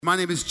My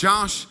name is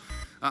Josh.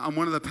 I'm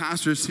one of the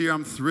pastors here.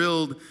 I'm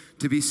thrilled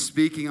to be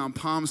speaking on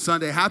Palm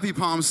Sunday. Happy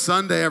Palm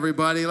Sunday,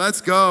 everybody.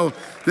 Let's go.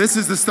 This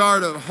is the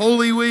start of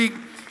Holy Week.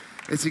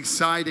 It's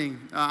exciting.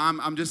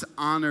 I'm just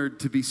honored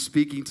to be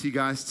speaking to you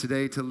guys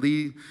today to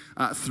lead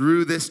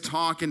through this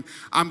talk. And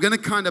I'm going to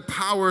kind of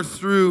power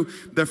through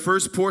the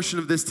first portion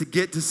of this to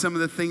get to some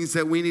of the things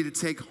that we need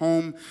to take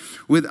home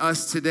with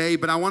us today.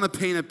 But I want to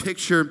paint a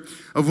picture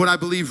of what I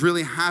believe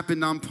really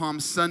happened on Palm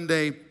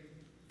Sunday.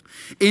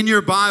 In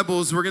your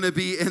Bibles, we're going to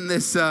be in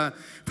this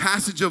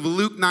passage of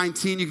Luke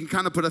 19. You can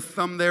kind of put a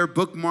thumb there,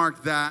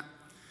 bookmark that.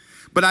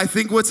 But I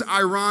think what's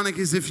ironic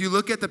is if you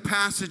look at the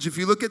passage, if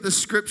you look at the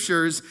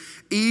scriptures,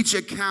 each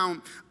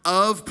account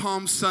of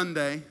Palm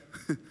Sunday,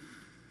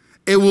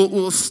 it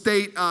will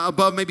state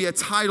above maybe a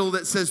title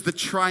that says the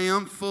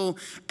triumphal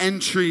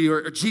entry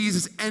or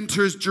Jesus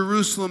enters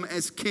Jerusalem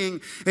as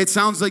king. It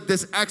sounds like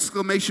this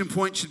exclamation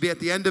point should be at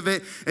the end of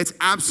it. It's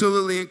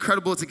absolutely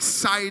incredible. It's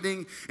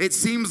exciting. It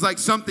seems like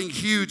something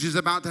huge is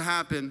about to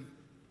happen.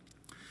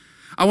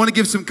 I want to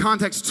give some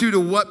context, too, to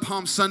what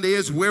Palm Sunday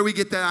is, where we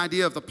get that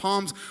idea of the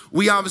palms.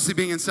 We, obviously,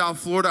 being in South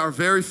Florida, are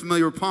very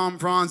familiar with palm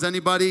fronds.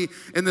 Anybody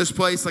in this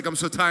place? Like, I'm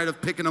so tired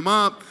of picking them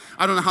up.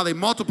 I don't know how they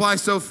multiply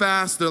so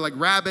fast. They're like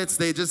rabbits.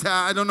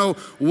 I don't know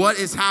what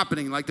is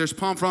happening. Like, there's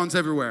palm fronds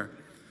everywhere.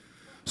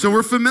 So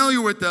we're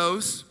familiar with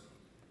those.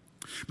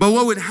 But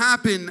what would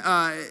happen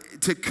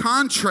to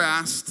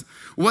contrast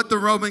what the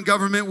Roman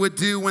government would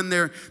do when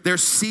their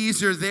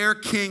Caesar, their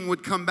king,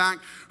 would come back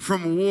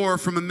from war,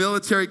 from a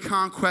military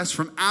conquest,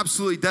 from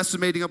absolutely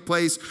decimating a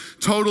place,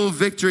 total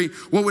victory.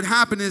 What would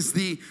happen is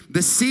the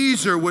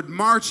Caesar would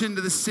march into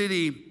the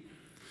city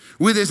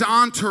with his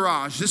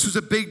entourage. This was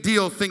a big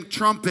deal. Think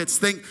trumpets.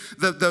 Think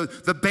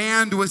the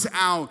band was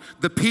out.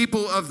 The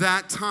people of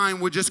that time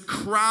would just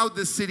crowd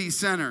the city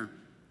center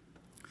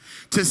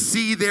to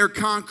see their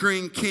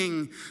conquering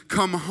king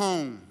come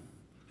home.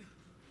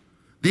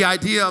 The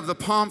idea of the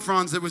palm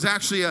fronds, it was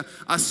actually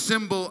a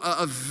symbol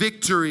of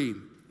victory,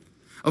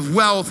 of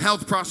wealth,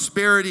 health,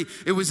 prosperity.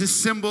 It was a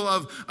symbol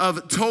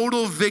of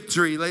total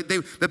victory.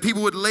 The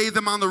people would lay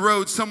them on the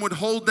road. Some would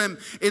hold them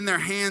in their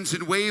hands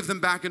and wave them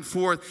back and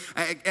forth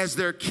as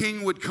their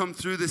king would come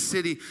through the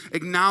city,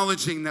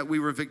 acknowledging that we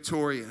were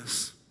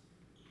victorious.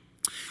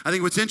 I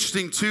think what's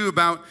interesting, too,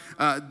 about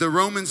the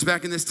Romans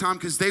back in this time,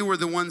 because they were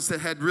the ones that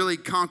had really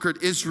conquered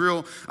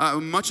Israel,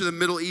 much of the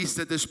Middle East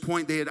at this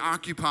point they had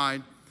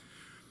occupied,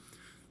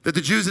 that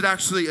the Jews had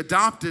actually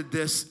adopted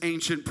this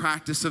ancient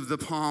practice of the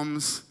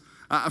palms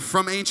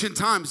from ancient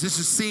times. This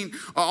is seen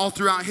all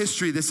throughout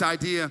history, this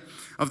idea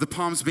of the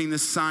palms being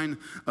this sign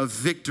of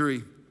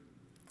victory.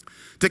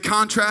 To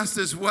contrast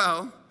as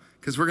well,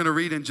 because we're going to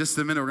read in just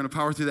a minute, we're going to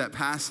power through that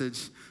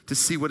passage to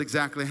see what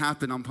exactly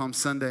happened on Palm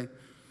Sunday.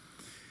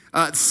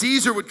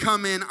 Caesar would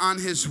come in on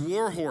his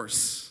war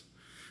horse.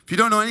 If you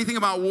don't know anything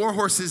about war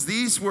horses,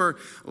 these were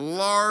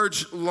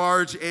large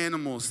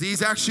animals.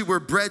 These actually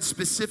were bred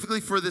specifically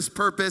for this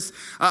purpose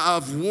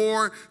of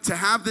war. To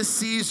have the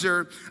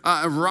Caesar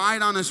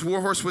ride on his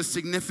war horse was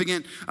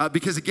significant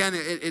because, again,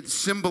 it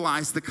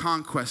symbolized the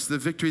conquest, the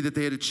victory that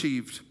they had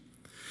achieved.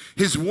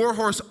 His war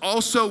horse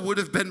also would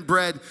have been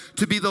bred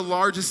to be the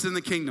largest in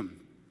the kingdom.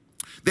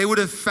 They would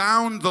have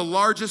found the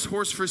largest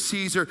horse for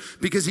Caesar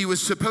because he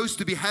was supposed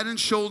to be head and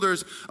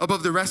shoulders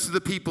above the rest of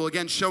the people.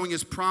 Again, showing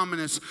his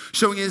prominence,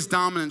 showing his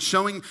dominance,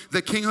 showing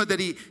the kinghood that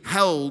he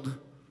held.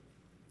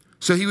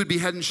 So he would be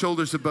head and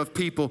shoulders above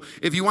people.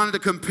 If you wanted to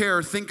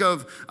compare, think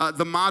of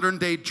the modern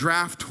day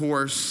draft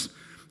horse.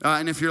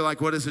 And if you're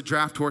like, what is a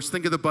draft horse?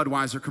 Think of the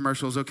Budweiser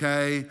commercials,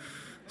 okay?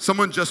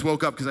 Someone just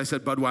woke up because I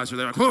said Budweiser.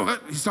 They're like, oh,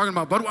 what? He's talking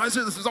about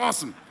Budweiser? This is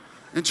awesome.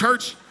 In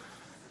church?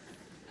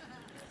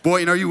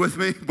 Boyton, are you with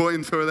me?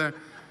 Boyton's over there.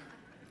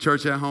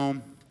 Church at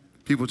home.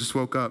 People just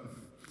woke up.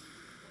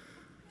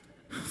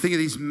 Think of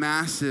these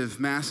massive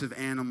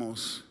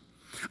animals.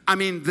 I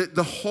mean,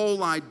 the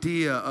whole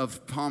idea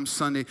of Palm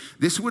Sunday,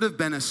 this would have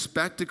been a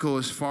spectacle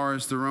as far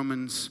as the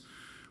Romans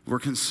were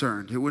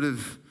concerned. It would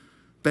have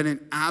been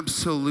an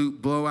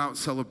absolute blowout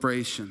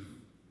celebration.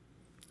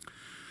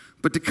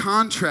 But to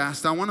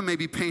contrast, I want to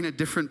maybe paint a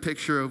different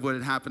picture of what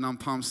had happened on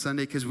Palm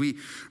Sunday because we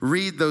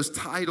read those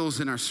titles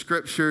in our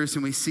scriptures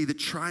and we see the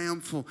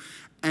triumphal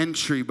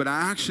entry. But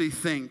I actually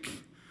think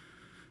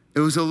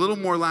it was a little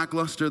more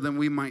lackluster than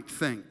we might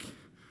think.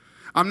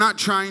 I'm not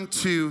trying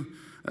to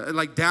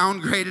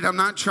downgrade it. I'm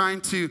not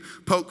trying to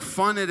poke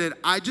fun at it.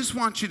 I just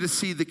want you to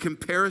see the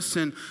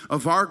comparison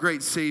of our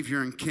great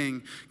Savior and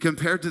King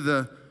compared to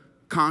the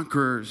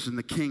conquerors and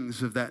the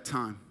kings of that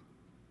time.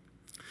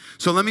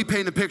 So let me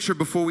paint a picture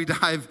before we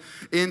dive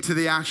into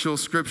the actual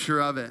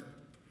scripture of it.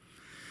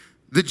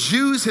 The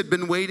Jews had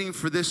been waiting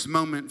for this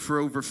moment for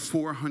over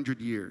 400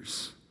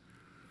 years.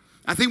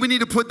 I think we need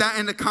to put that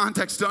into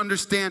context to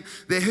understand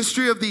the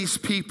history of these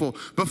people.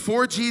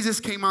 Before Jesus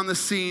came on the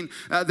scene,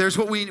 there's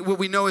what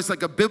we know is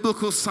like a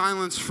biblical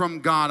silence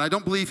from God. I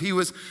don't believe he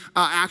was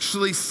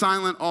actually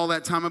silent all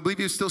that time. I believe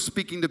he was still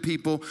speaking to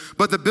people.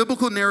 But the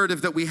biblical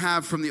narrative that we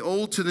have from the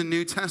Old to the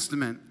New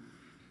Testament,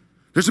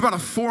 there's about a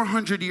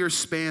 400-year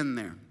span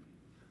there.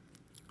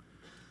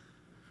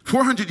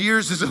 400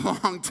 years is a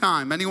long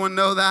time. Anyone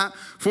know that?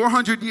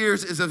 400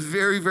 years is a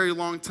very, very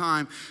long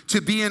time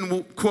to be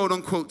in quote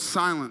unquote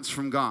silence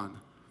from God.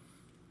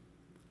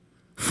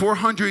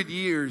 400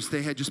 years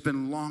they had just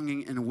been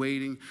longing and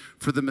waiting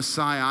for the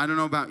Messiah. I don't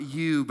know about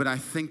you, but I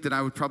think that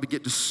I would probably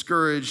get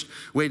discouraged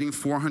waiting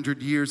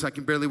 400 years. I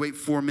can barely wait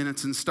 4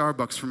 minutes in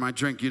Starbucks for my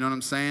drink. You know what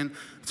I'm saying?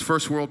 It's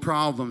first world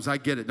problems. I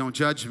get it. Don't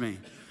judge me.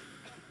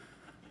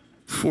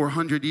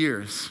 400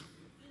 years.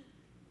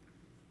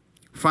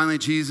 Finally,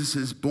 Jesus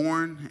is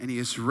born and he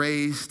is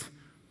raised,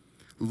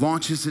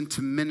 launches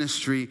into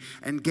ministry,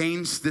 and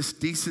gains this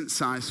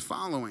decent-sized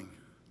following.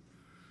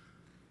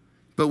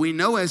 But we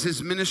know as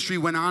his ministry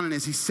went on and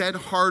as he said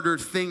harder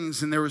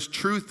things and there was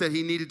truth that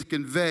he needed to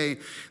convey,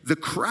 the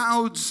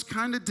crowds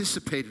kind of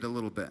dissipated a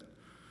little bit.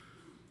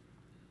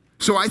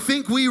 So I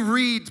think we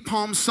read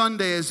Palm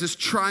Sunday as this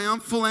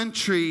triumphal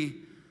entry,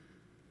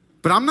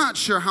 but I'm not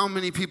sure how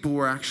many people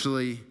were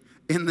actually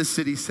in the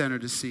city center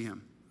to see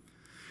him.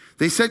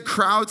 They said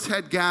crowds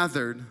had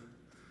gathered,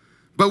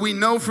 but we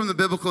know from the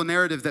biblical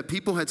narrative that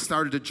people had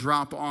started to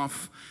drop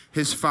off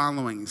his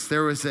followings.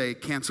 There was a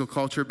cancel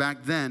culture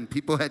back then.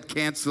 People had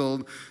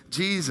canceled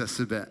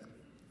Jesus a bit.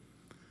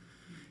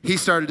 He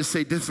started to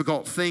say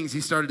difficult things.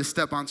 He started to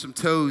step on some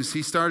toes.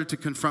 He started to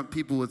confront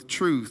people with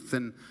truth,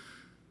 and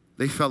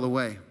they fell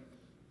away.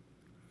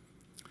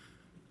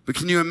 But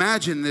can you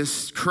imagine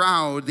this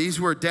crowd? These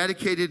were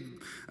dedicated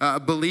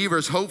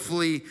believers,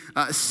 hopefully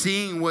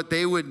seeing what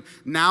they would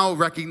now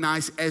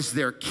recognize as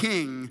their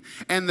king.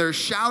 And they're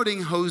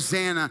shouting,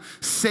 Hosanna,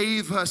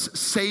 save us,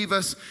 save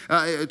us.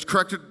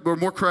 Corrected, or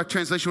more correct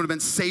translation would have been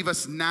save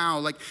us now,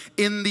 like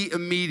in the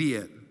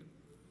immediate.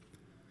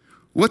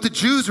 What the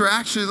Jews were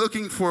actually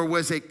looking for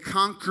was a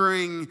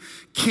conquering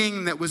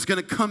king that was going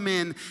to come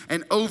in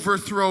and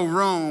overthrow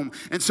Rome.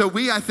 And so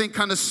we, I think,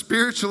 kind of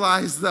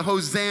spiritualized the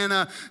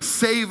Hosanna,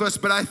 save us.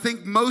 But I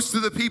think most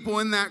of the people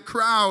in that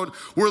crowd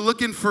were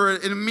looking for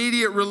an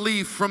immediate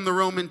relief from the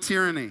Roman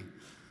tyranny.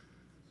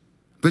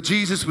 But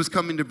Jesus was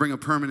coming to bring a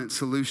permanent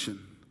solution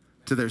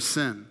to their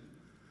sin.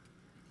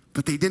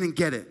 But they didn't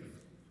get it.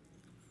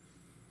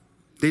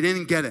 They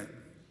didn't get it.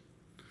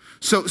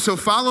 So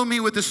follow me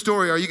with the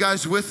story. Are you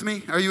guys with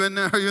me? Are you in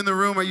the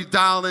room? Are you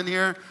dialed in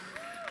here?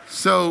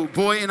 So,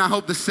 boy, and I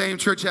hope the same,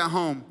 church at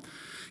home.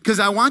 Because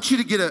I want you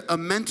to get a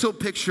mental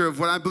picture of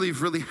what I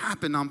believe really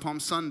happened on Palm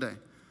Sunday.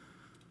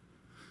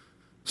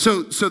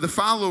 So the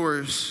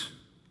followers,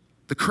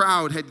 the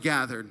crowd had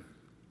gathered.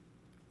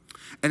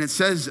 And it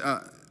says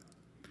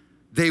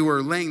they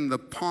were laying the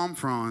palm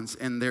fronds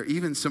and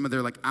even some of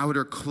their like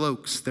outer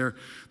cloaks, their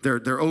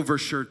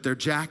overshirt, their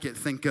jacket,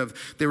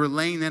 they were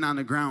laying them on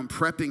the ground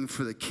prepping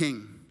for the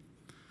king.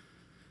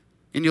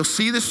 And you'll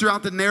see this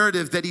throughout the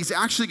narrative that he's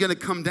actually going to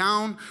come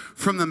down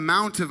from the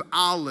Mount of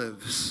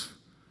Olives.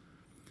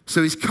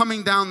 So he's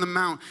coming down the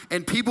mount,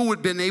 and people would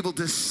have been able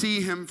to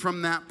see him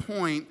from that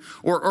point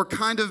or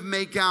kind of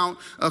make out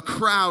a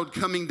crowd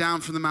coming down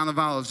from the Mount of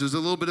Olives. There's a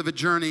little bit of a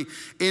journey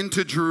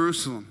into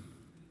Jerusalem.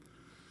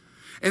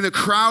 And the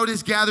crowd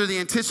is gathered, the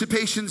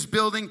anticipation's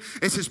building.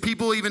 It says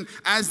people, even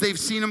as they've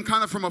seen him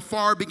kind of from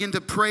afar, begin to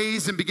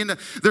praise and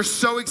they're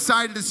so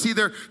excited to see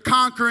their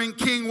conquering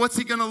king. What's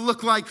he gonna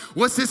look like?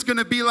 What's this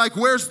gonna be like?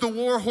 Where's the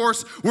war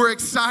horse? We're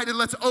excited.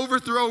 Let's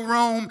overthrow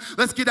Rome.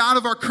 Let's get out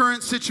of our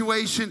current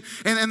situation.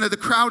 And the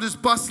crowd is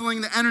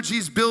bustling. The energy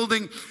is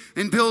building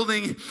and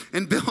building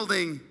and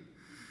building.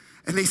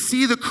 And they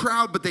see the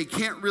crowd, but they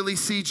can't really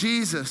see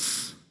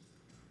Jesus.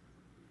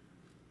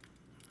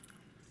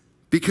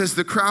 Because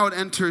the crowd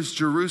enters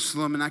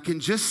Jerusalem, and I can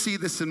just see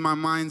this in my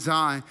mind's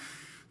eye.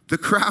 The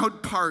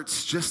crowd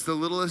parts just the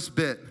littlest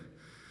bit,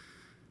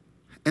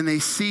 and they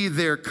see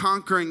their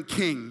conquering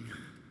king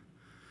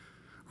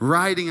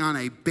riding on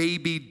a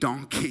baby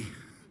donkey.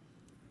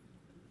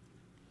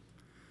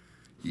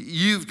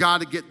 You've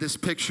got to get this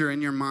picture in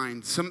your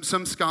mind. Some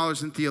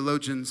scholars and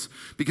theologians,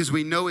 because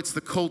we know it's the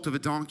colt of a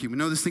donkey. We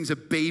know this thing's a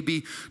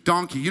baby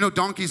donkey. You know,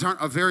 donkeys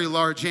aren't a very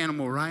large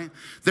animal, right?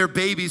 Their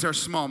babies are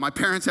small. My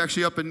parents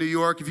actually up in New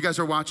York. If you guys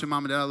are watching,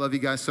 Mom and Dad, I love you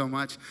guys so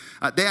much.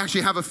 They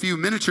actually have a few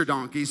miniature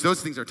donkeys.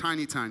 Those things are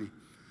tiny, tiny.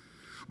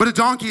 But a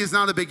donkey is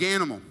not a big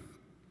animal.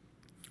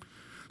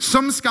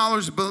 Some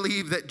scholars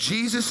believe that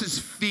Jesus'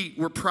 feet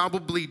were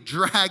probably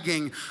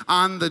dragging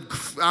on the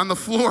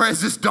floor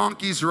as this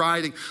donkey's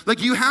riding.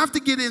 Like, you have to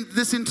get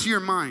this into your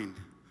mind.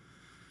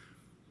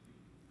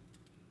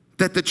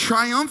 That the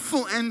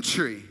triumphal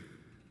entry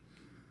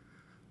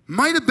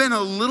might have been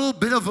a little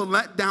bit of a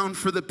letdown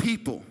for the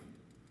people.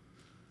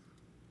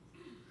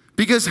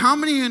 Because how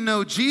many of you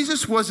know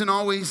Jesus wasn't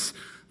always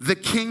the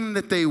king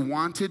that they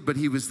wanted, but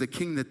he was the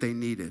king that they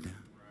needed?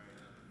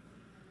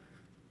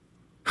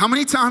 How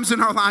many times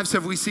in our lives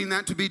have we seen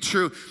that to be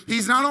true?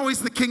 He's not always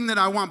the king that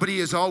I want, but he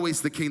is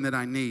always the king that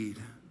I need.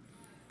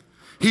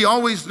 He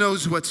always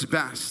knows what's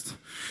best.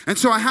 And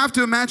so I have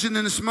to imagine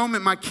in this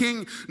moment, my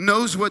king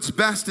knows what's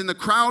best in the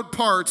crowd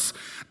parts.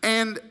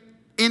 And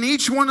in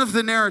each one of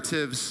the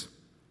narratives,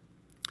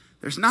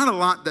 there's not a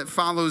lot that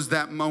follows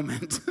that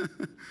moment.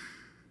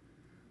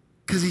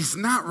 Because he's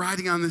not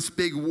riding on this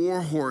big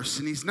war horse,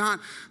 and he's not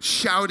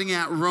shouting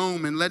at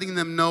Rome and letting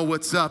them know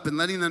what's up and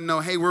letting them know,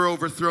 hey, we're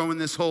overthrowing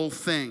this whole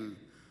thing.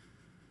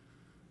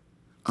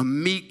 A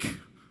meek,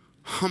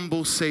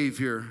 humble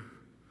Savior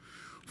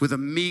with a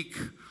meek,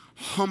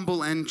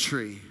 humble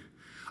entry.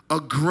 A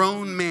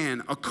grown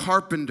man, a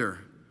carpenter.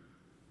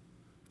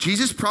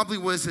 Jesus probably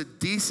was a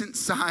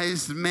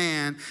decent-sized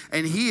man,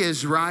 and he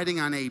is riding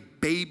on a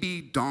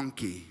baby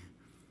donkey.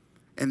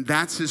 And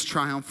that's his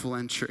triumphal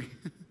entry.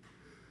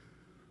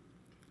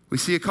 We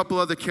see a couple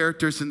other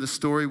characters in the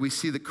story. We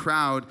see the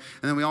crowd,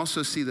 and then we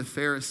also see the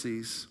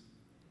Pharisees.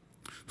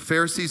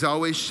 Pharisees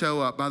always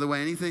show up. By the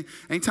way,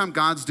 anytime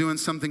God's doing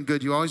something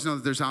good, you always know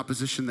that there's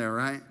opposition there,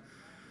 right?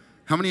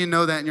 How many of you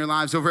know that in your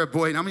lives over at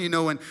Boyd? How many of you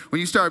know when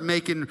you start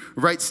making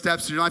right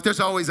steps in your life, there's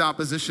always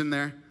opposition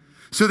there?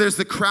 So there's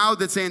the crowd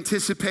that's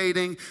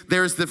anticipating.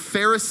 There's the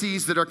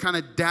Pharisees that are kind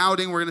of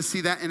doubting. We're going to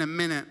see that in a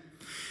minute.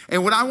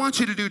 And what I want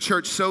you to do,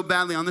 church, so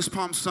badly on this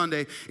Palm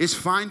Sunday is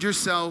find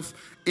yourself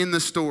in the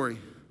story.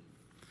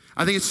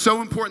 I think it's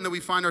so important that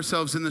we find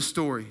ourselves in the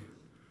story.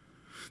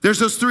 There's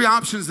those three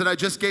options that I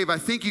just gave. I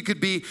think you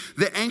could be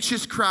the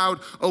anxious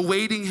crowd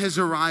awaiting his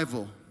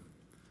arrival.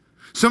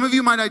 Some of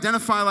you might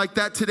identify like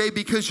that today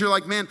because you're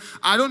like, man,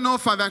 I don't know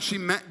if I've actually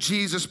met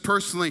Jesus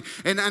personally.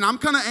 And I'm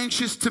kind of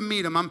anxious to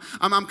meet him.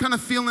 I'm kind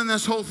of feeling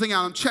this whole thing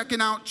out. I'm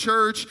checking out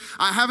church.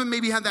 I haven't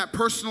maybe had that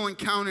personal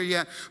encounter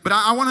yet. But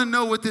I want to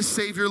know what this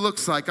Savior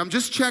looks like. I'm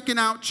just checking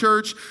out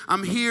church.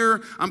 I'm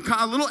here. I'm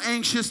kind of a little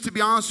anxious, to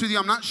be honest with you.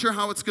 I'm not sure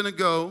how it's going to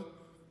go.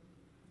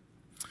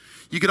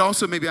 You could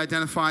also maybe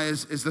identify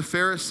as the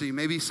Pharisee.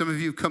 Maybe some of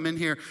you come in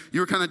here,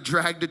 you were kind of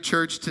dragged to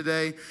church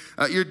today.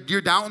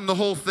 You're doubting the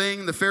whole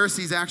thing. The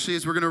Pharisees actually,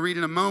 as we're going to read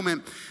in a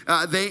moment,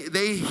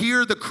 they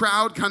hear the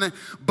crowd kind of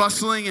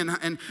bustling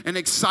and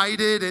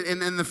excited.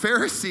 And the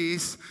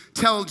Pharisees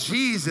tell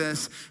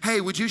Jesus, hey,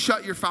 would you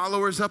shut your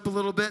followers up a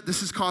little bit?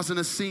 This is causing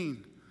a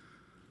scene.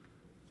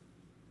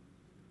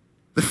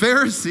 The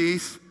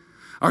Pharisees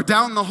are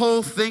down the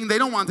whole thing. They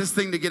don't want this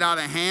thing to get out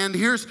of hand.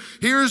 Here's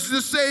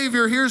the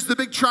Savior. Here's the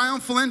big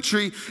triumphal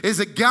entry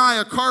is a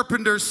guy, a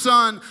carpenter's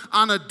son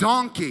on a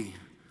donkey,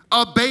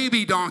 a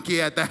baby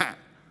donkey at that.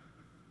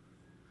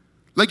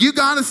 Like, you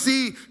got to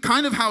see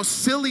kind of how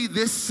silly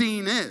this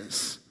scene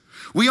is.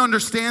 We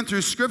understand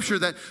through Scripture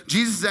that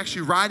Jesus is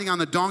actually riding on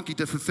the donkey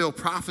to fulfill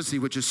prophecy,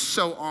 which is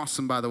so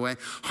awesome, by the way.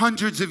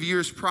 Hundreds of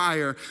years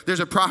prior,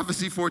 there's a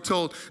prophecy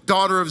foretold,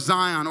 daughter of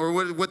Zion, or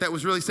what that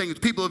was really saying is,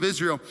 people of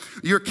Israel,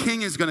 your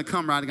king is going to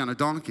come riding on a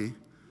donkey.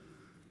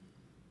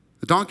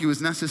 The donkey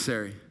was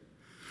necessary.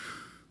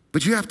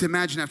 But you have to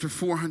imagine after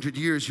 400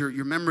 years, your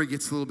memory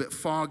gets a little bit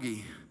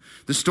foggy.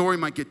 The story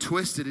might get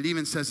twisted. It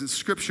even says in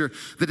Scripture,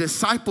 the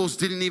disciples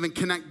didn't even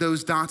connect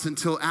those dots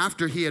until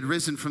after he had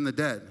risen from the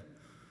dead.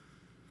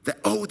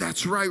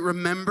 That's right,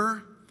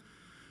 remember?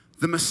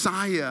 The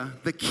Messiah,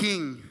 the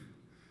King,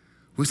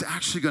 was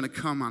actually going to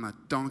come on a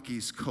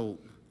donkey's colt.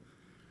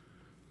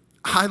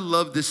 I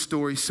love this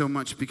story so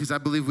much because I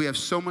believe we have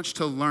so much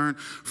to learn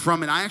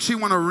from it. I actually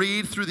want to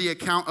read through the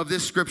account of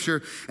this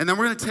scripture, and then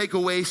we're going to take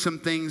away some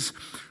things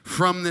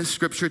from this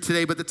scripture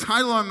today. But the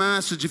title of my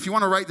message, if you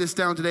want to write this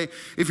down today,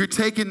 if you're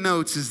taking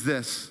notes, is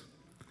this.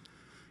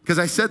 Because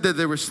I said that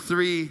there was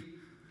three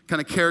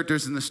kind of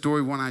characters in the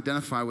story we want to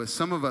identify with.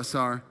 Some of us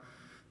are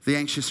the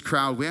anxious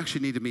crowd. We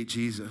actually need to meet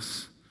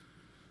Jesus.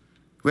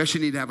 We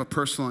actually need to have a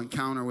personal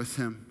encounter with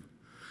him.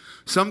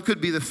 Some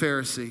could be the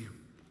Pharisee.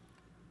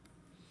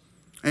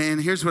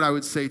 And here's what I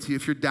would say to you.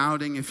 If you're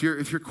doubting, if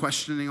you're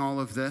questioning all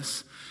of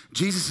this,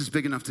 Jesus is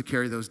big enough to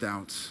carry those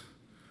doubts.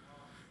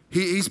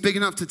 He's big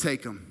enough to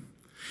take them.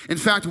 In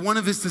fact, one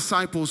of his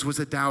disciples was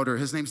a doubter.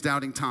 His name's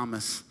Doubting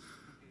Thomas.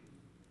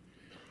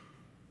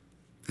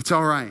 It's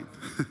all right.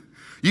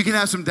 You can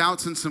have some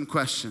doubts and some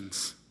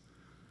questions.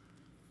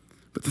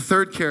 But the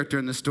third character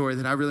in the story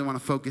that I really want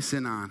to focus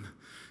in on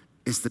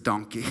is the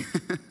donkey.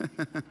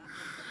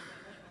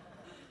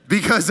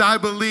 Because I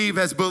believe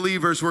as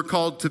believers we're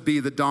called to be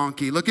the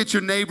donkey. Look at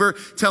your neighbor,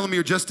 tell him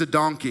you're just a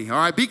donkey, all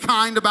right? Be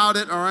kind about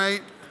it, all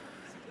right?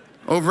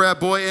 Over at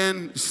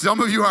Boynton, some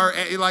of you are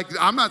like,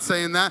 I'm not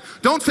saying that.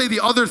 Don't say the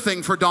other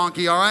thing for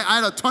donkey, all right?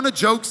 I had a ton of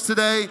jokes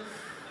today.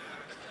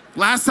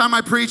 Last time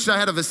I preached, I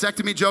had a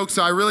vasectomy joke,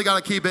 so I really got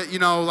to keep it,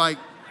 I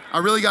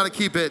really got to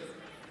keep it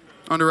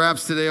under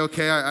wraps today,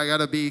 okay? I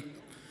gotta be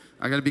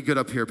good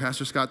up here.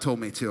 Pastor Scott told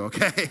me to,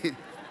 okay?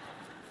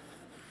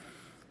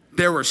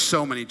 There were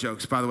so many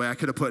jokes, by the way, I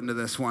could have put into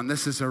this one.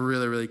 This is a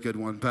really, really good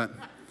one, but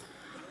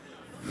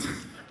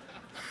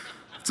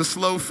it's a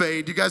slow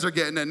fade. You guys are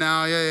getting it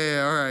now.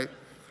 Yeah, all right.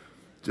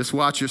 Just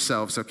watch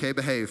yourselves, okay?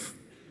 Behave.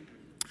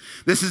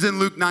 This is in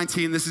Luke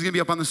 19. This is going to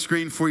be up on the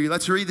screen for you.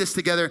 Let's read this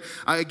together.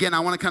 Again, I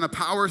want to kind of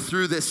power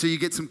through this so you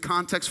get some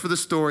context for the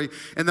story.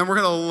 And then we're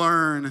going to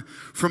learn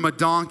from a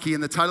donkey.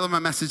 And the title of my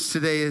message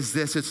today is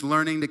this. It's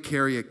Learning to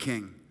Carry a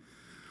King.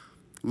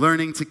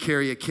 Learning to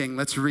Carry a King.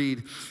 Let's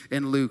read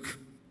in Luke.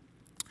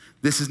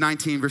 This is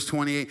 19, verse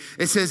 28.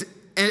 It says,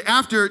 And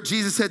after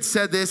Jesus had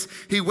said this,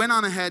 he went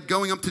on ahead,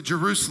 going up to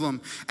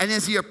Jerusalem. And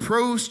as he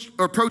approached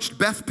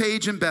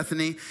Bethpage and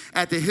Bethany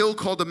at the hill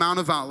called the Mount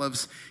of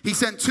Olives, he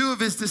sent 2 of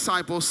his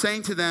disciples,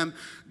 saying to them,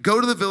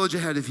 "Go to the village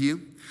ahead of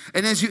you,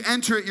 and as you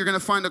enter it, you're going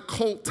to find a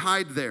colt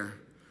tied there,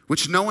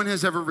 which no one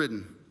has ever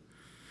ridden.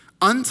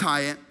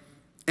 Untie it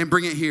and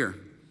bring it here.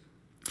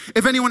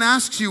 If anyone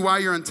asks you why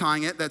you're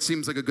untying it," that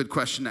seems like a good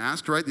question to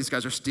ask, right? These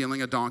guys are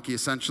stealing a donkey,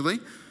 essentially.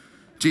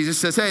 Jesus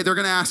says, hey, they're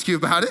going to ask you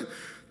about it.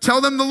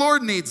 Tell them the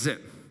Lord needs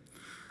it.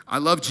 I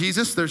love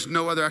Jesus. There's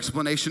no other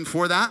explanation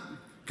for that.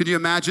 Could you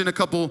imagine a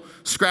couple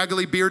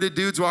scraggly bearded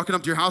dudes walking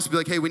up to your house and be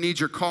like, hey, we need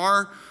your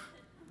car?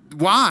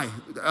 Why?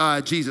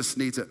 Jesus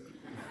needs it.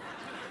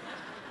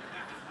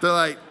 They're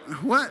like,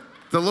 what?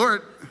 The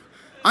Lord?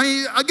 I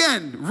mean,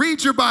 again,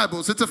 read your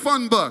Bibles. It's a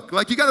fun book.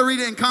 Like, you got to read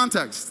it in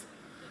context.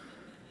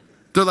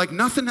 They're like,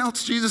 nothing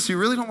else, Jesus? You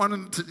really don't want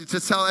him to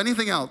tell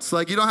anything else?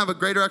 Like, you don't have a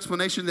greater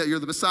explanation that you're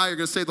the Messiah, you're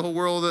going to save the whole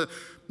world?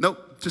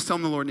 Nope, just tell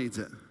them the Lord needs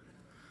it.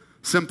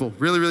 Simple,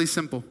 really, really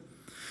simple.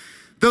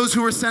 Those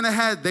who were sent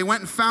ahead, they went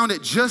and found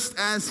it just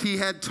as he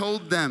had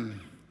told them.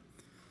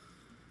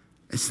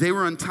 As they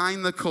were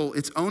untying the colt,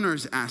 its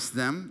owners asked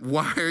them,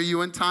 why are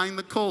you untying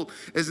the colt?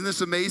 Isn't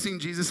this amazing?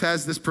 Jesus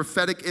has this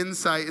prophetic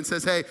insight and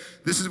says, hey,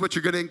 this is what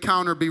you're going to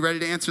encounter. Be ready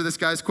to answer this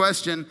guy's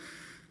question.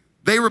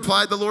 They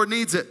replied, the Lord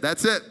needs it.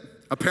 That's it.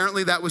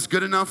 Apparently that was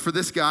good enough for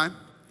this guy.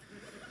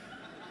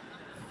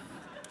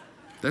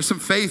 There's some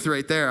faith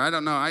right there. I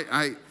don't know.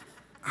 I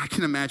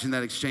can imagine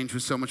that exchange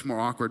was so much more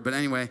awkward. But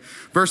anyway,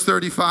 verse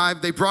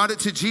 35, they brought it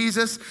to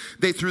Jesus.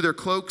 They threw their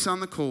cloaks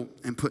on the colt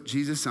and put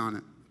Jesus on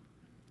it.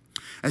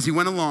 As he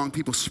went along,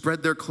 people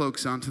spread their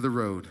cloaks onto the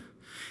road.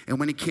 And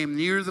when he came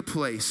near the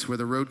place where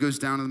the road goes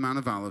down to the Mount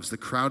of Olives, the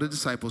crowd of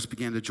disciples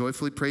began to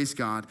joyfully praise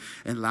God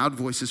in loud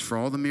voices for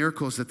all the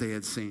miracles that they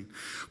had seen.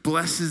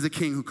 Blessed is the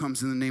King who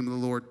comes in the name of the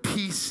Lord.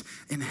 Peace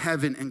in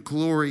heaven and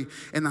glory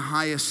in the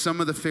highest. Some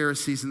of the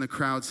Pharisees in the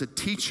crowd said,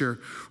 Teacher,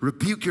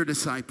 rebuke your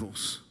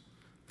disciples.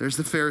 There's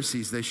the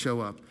Pharisees. They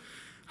show up.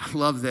 I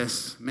love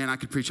this. Man, I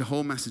could preach a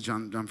whole message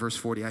on verse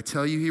 40. I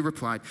tell you, he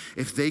replied,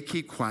 if they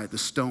keep quiet, the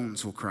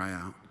stones will cry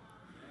out.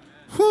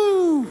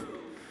 Whoo!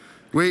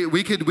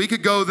 We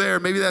could go there.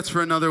 Maybe that's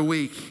for another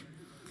week.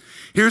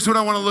 Here's what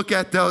I want to look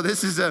at, though.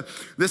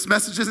 This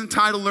message is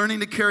entitled Learning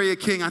to Carry a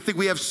King. I think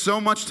we have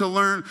so much to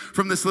learn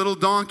from this little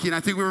donkey, and I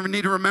think we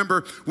need to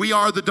remember we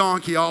are the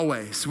donkey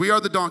always. We are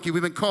the donkey.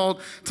 We've been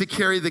called to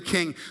carry the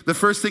king. The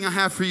first thing I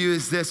have for you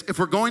is this. If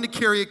we're going to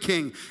carry a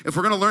king, if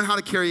we're going to learn how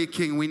to carry a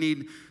king, we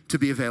need to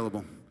be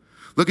available.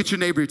 Look at your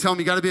neighbor. Tell him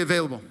you got to be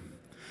available.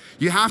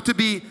 You have to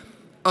be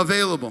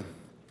available.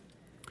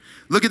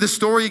 Look at the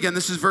story again.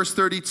 This is verse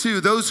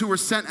 32. Those who were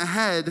sent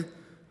ahead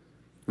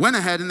went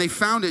ahead and they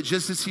found it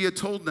just as he had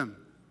told them.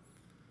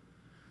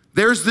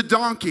 There's the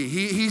donkey.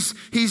 He's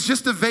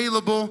just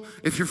available.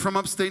 If you're from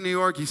upstate New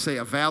York, you say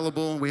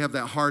available. We have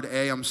that hard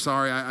A. I'm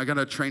sorry. I got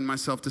to train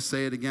myself to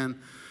say it again.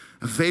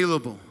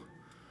 Available.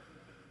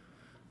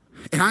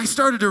 And I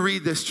started to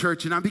read this,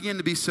 church, and I began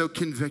to be so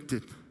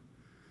convicted.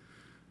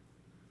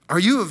 Are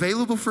you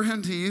available for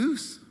him to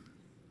use?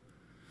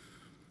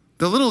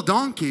 The little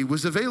donkey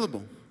was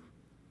available.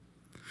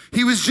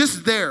 He was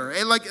just there.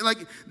 And like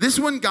this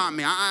one got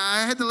me.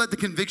 I had to let the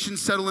conviction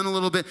settle in a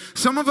little bit.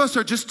 Some of us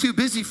are just too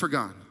busy for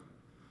God.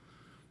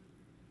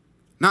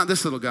 Not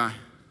this little guy.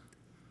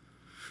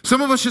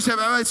 Some of us just have,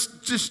 it's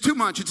just too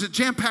much. It's a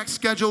jam-packed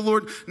schedule,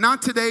 Lord.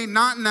 Not today,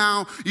 not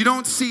now. You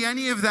don't see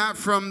any of that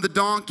from the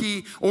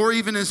donkey or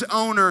even his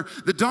owner.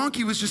 The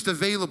donkey was just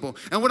available.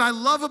 And what I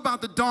love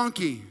about the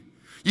donkey,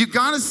 you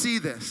got to see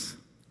this.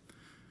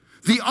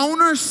 The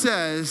owner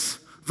says,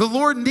 the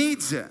Lord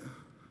needs it.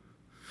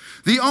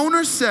 The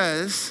owner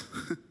says,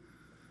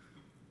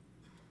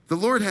 the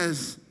Lord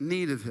has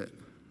need of it.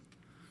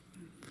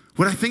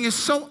 What I think is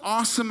so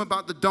awesome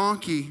about the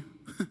donkey,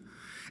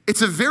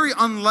 it's a very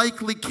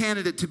unlikely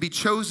candidate to be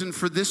chosen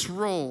for this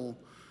role,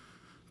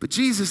 but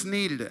Jesus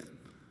needed it.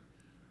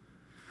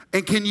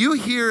 And can you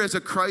hear as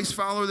a Christ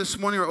follower this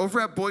morning or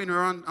over at Boynton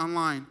or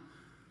online,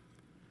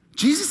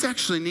 Jesus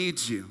actually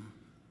needs you.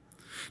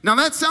 Now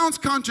that sounds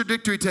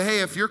contradictory to, hey,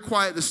 if you're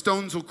quiet, the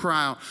stones will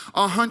cry out.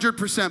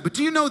 100%. But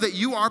do you know that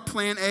you are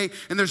plan A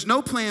and there's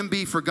no plan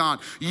B for God?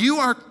 You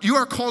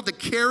are called to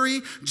carry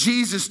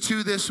Jesus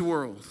to this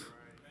world.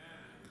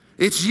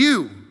 It's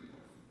you.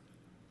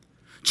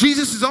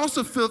 Jesus is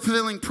also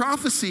fulfilling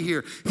prophecy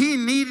here. He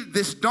needed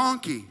this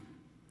donkey.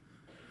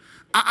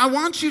 I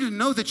want you to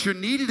know that you're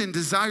needed and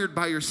desired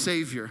by your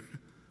Savior.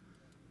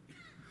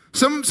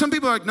 Some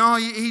people are like, no,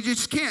 he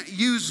just can't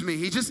use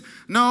me.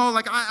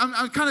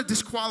 I'm kind of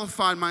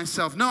disqualified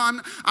myself. No,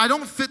 I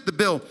don't fit the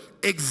bill.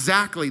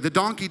 Exactly. The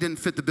donkey didn't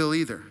fit the bill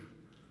either.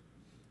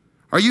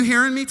 Are you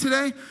hearing me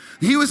today?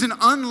 He was an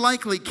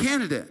unlikely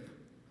candidate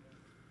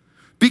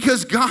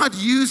because God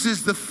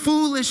uses the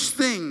foolish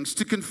things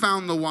to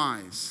confound the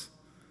wise.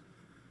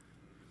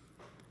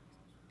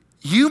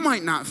 You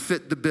might not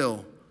fit the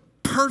bill,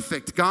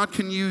 Perfect. God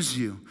can use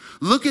you.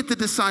 Look at the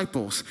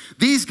disciples.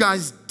 These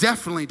guys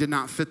definitely did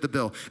not fit the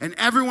bill, and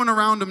everyone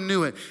around them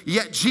knew it.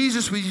 Yet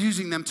Jesus was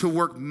using them to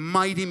work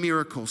mighty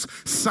miracles,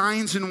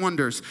 signs and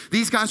wonders.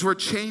 These guys were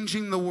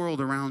changing the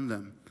world around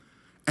them,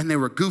 and they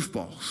were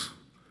goofballs.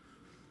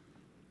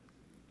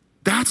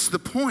 That's the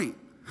point.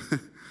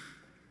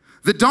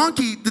 The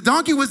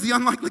donkey was the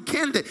unlikely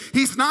candidate.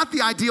 He's not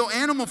the ideal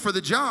animal for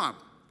the job.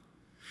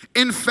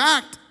 In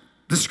fact,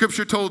 the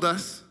scripture told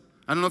us,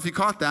 I don't know if you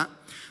caught that,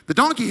 the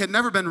donkey had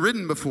never been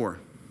ridden before.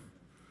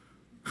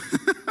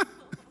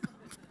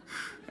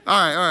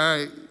 All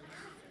right.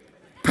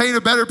 Paint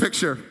a better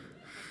picture.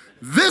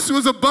 This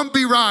was a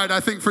bumpy ride, I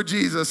think, for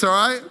Jesus, all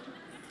right?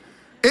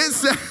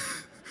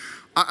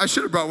 I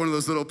should have brought one of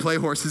those little play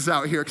horses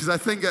out here, because I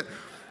think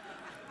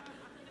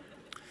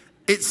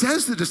it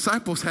says the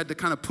disciples had to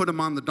kind of put him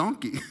on the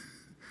donkey.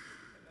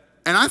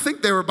 And I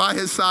think they were by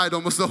his side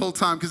almost the whole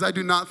time, because I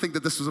do not think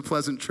that this was a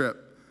pleasant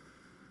trip.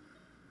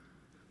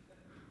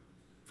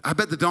 I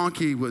bet the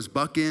donkey was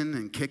bucking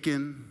and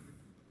kicking.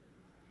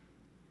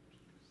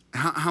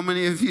 How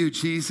many of you,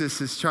 Jesus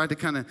has tried to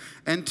kind of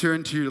enter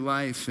into your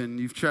life and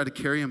you've tried to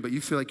carry him, but you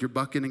feel like you're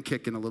bucking and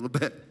kicking a little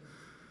bit?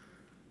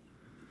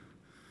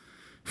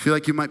 You feel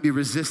like you might be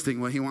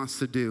resisting what he wants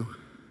to do.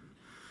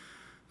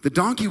 The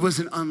donkey was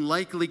an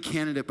unlikely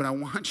candidate, but I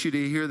want you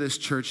to hear this,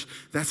 church.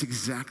 That's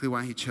exactly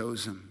why he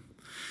chose him.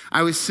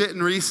 I was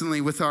sitting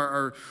recently with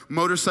our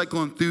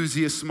motorcycle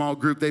enthusiast small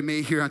group. They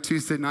meet here on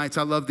Tuesday nights.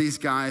 I love these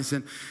guys,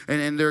 and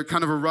they're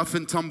kind of a rough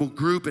and tumble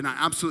group, and I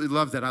absolutely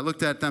love that. I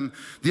looked at them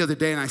the other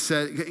day, and I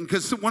said,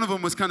 because one of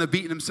them was kind of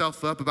beating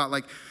himself up about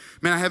like,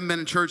 man, I haven't been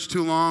in church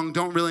too long,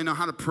 don't really know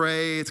how to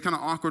pray. It's kind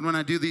of awkward when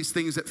I do these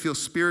things that feel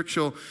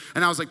spiritual.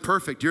 And I was like,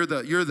 perfect, you're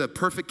the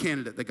perfect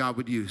candidate that God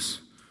would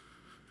use.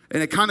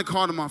 And it kind of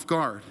caught him off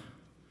guard.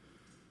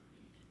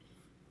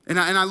 And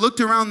I looked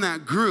around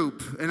that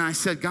group and I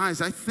said, guys,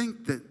 I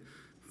think that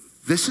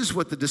this is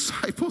what the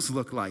disciples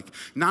look like.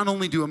 Not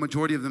only do a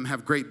majority of them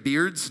have great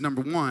beards,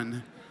 number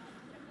one,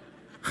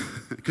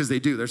 because they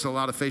do. There's a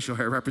lot of facial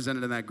hair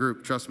represented in that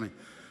group, trust me.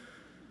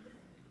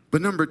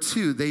 But number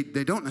two,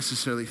 they don't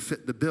necessarily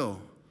fit the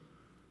bill.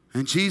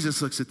 And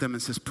Jesus looks at them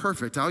and says,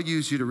 perfect, I'll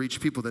use you to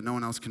reach people that no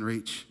one else can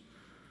reach.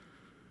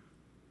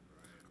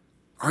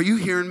 Are you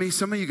hearing me?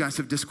 Some of you guys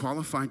have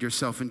disqualified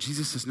yourself, and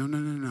Jesus says,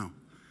 no.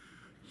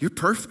 You're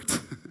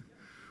perfect.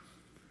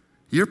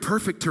 You're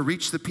perfect to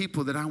reach the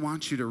people that I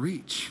want you to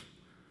reach.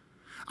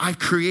 I've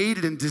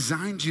created and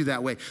designed you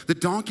that way. The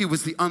donkey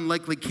was the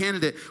unlikely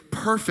candidate.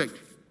 Perfect.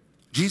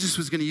 Jesus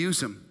was going to use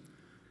him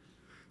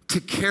to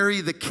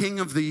carry the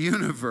King of the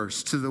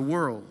universe to the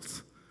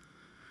world.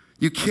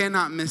 You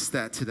cannot miss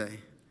that today.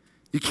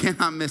 You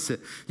cannot miss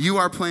it. You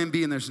are plan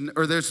B, and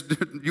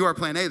you are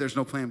plan A, there's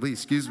no plan B,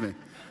 excuse me.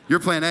 You're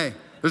plan A.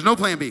 There's no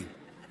plan B.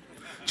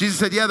 Jesus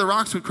said, yeah, the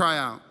rocks would cry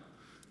out.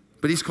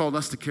 But he's called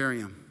us to carry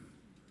him.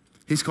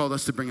 He's called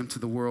us to bring him to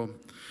the world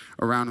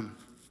around him.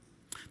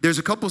 There's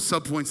a couple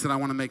subpoints that I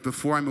want to make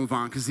before I move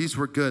on, because these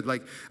were good.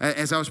 Like,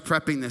 as I was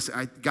prepping this,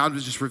 God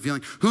was just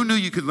revealing. Who knew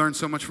you could learn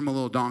so much from a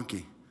little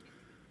donkey?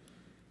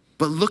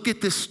 But look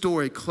at this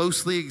story,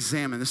 closely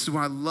examine. This is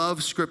why I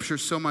love Scripture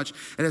so much.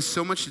 It has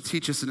so much to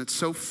teach us, and it's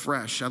so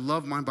fresh. I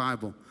love my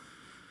Bible.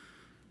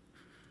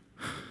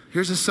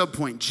 Here's a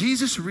subpoint.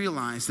 Jesus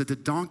realized that the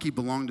donkey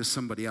belonged to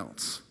somebody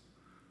else,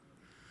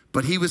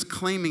 but he was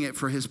claiming it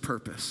for his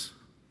purpose.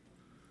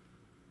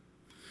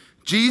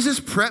 Jesus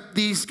prepped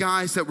these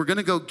guys that were going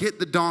to go get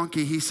the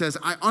donkey. He says,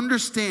 I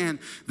understand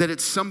that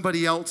it's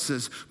somebody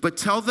else's, but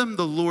tell them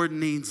the Lord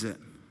needs it.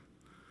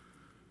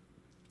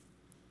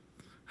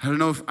 I don't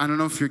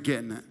know if you're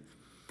getting it.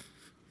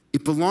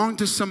 It belonged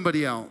to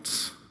somebody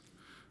else,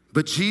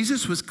 but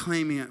Jesus was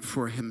claiming it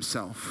for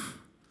himself.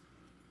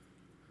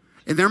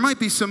 And there might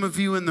be some of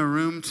you in the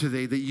room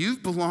today that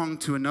you've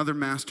belonged to another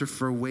master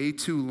for way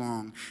too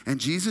long. And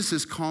Jesus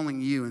is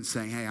calling you and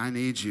saying, hey, I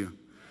need you.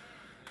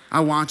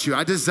 I want you.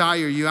 I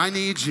desire you. I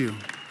need you.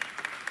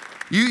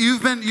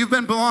 You've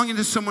been belonging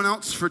to someone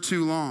else for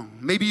too long.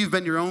 Maybe you've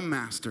been your own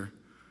master.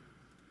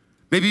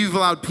 Maybe you've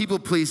allowed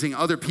people-pleasing.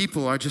 Other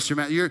people are just your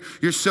master.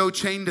 You're so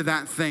chained to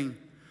that thing.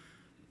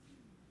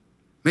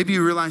 Maybe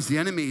you realize the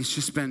enemy's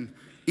just been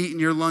eating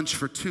your lunch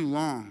for too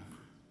long.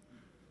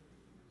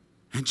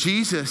 And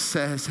Jesus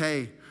says,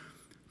 hey,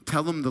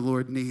 tell them the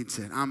Lord needs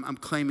it. I'm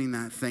claiming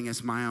that thing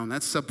as my own.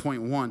 That's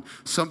subpoint one.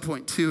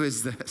 Subpoint two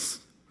is this.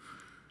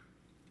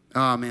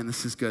 Oh, man,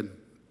 this is good.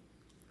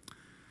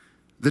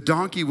 The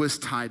donkey was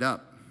tied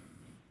up,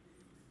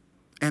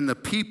 and the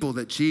people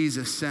that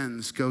Jesus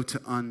sends go to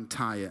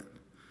untie it.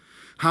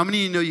 How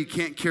many of you know you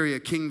can't carry a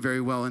king very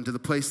well into the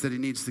place that he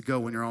needs to go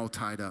when you're all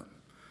tied up?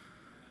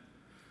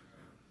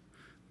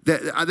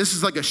 This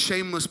is like a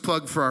shameless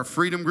plug for our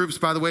freedom groups,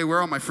 by the way. Where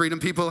are all my freedom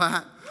people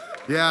at?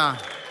 Yeah.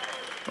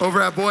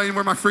 Over at Boyne,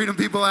 where my freedom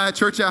people at?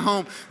 Church at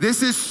Home.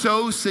 This is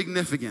so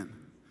significant.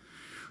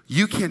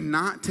 You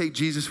cannot take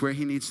Jesus where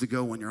he needs to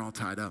go when you're all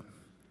tied up.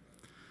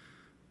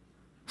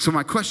 So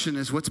my question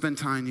is, what's been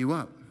tying you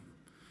up?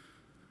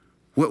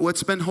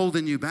 What's been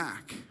holding you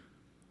back?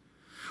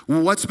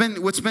 What's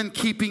been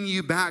keeping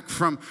you back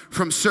from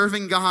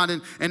serving God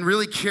and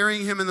really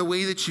carrying him in the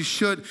way that you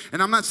should?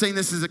 And I'm not saying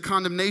this is a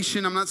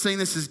condemnation. I'm not saying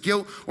this is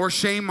guilt or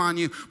shame on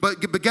you.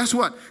 But guess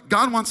what?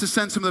 God wants to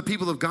send some of the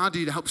people of God to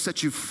you to help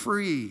set you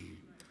free,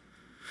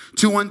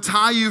 to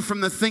untie you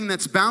from the thing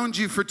that's bound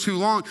you for too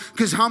long.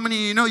 Because how many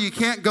of you know you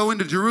can't go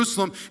into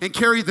Jerusalem and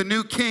carry the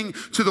new king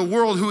to the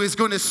world who is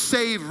going to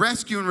save,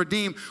 rescue, and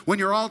redeem when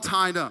you're all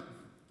tied up?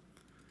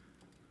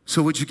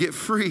 So would you get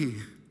free?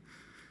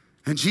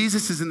 And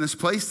Jesus is in this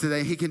place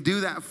today. He can do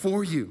that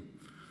for you.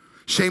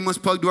 Shameless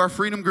plug to our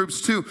freedom groups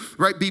too,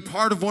 right? Be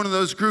part of one of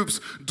those groups.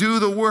 Do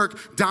the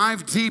work.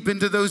 Dive deep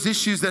into those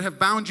issues that have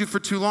bound you for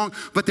too long.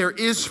 But there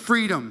is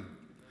freedom.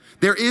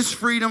 There is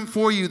freedom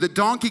for you. The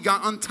donkey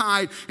got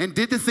untied and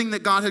did the thing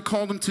that God had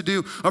called him to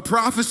do. A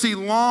prophecy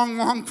long,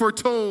 long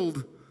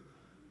foretold.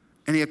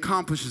 And he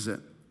accomplishes it.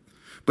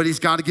 But he's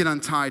got to get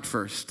untied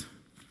first.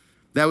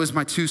 That was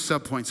my 2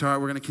 subpoints. All right,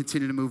 we're going to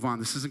continue to move on.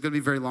 This isn't going to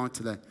be very long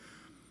today.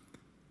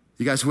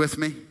 You guys with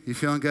me? You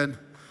feeling good?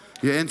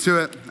 You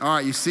into it? All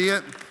right, you see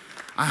it?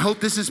 I hope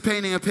this is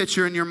painting a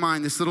picture in your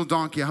mind. This little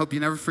donkey, I hope you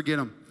never forget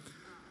him.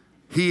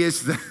 He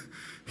is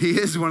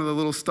one of the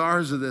little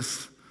stars of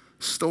this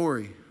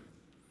story.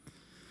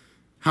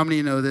 How many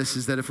of you know this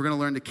is that if we're going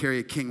to learn to carry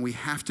a king, we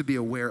have to be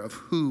aware of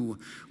who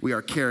we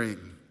are carrying.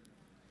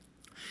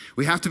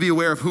 We have to be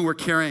aware of who we're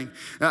carrying.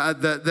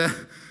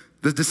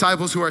 The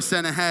disciples who are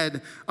sent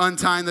ahead,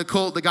 untying the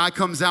colt, the guy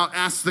comes out,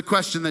 asks the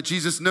question that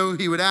Jesus knew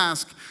he would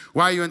ask.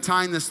 Why are you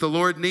untying this? The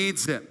Lord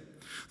needs it.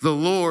 The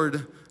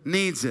Lord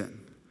needs it.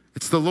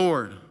 It's the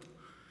Lord.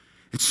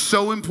 It's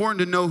so important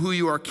to know who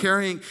you are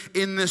carrying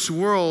in this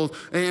world,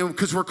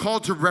 because we're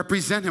called to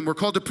represent him. We're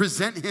called to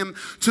present him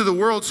to the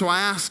world. So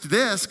I ask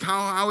this,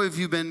 how have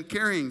you been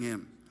carrying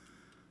him?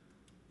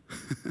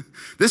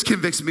 This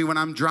convicts me when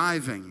I'm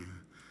driving.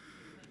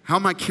 How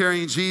am I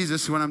carrying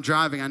Jesus when I'm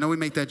driving? I know we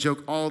make that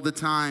joke all the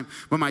time,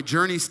 but my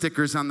journey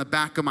sticker's on the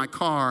back of my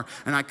car,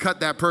 and I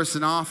cut that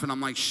person off, and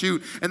I'm like,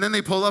 shoot. And then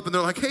they pull up, and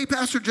they're like, hey,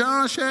 Pastor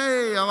Josh,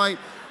 hey. I'm like,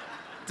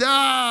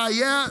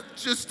 yeah,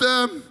 just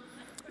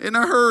in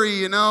a hurry,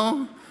 you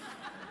know.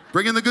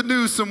 Bringing the good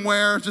news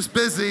somewhere, just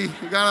busy.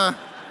 You gotta,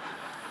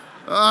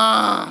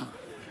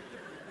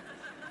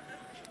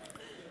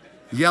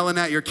 yelling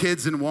at your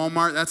kids in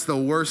Walmart, that's the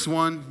worst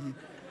one.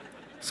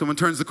 Someone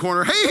turns the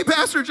corner, hey,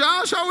 Pastor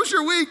Josh, how was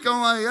your week?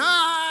 I'm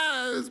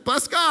like,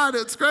 bless God,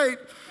 it's great.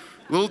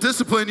 A little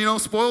discipline, you know,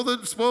 spoil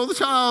the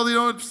child, you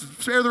know,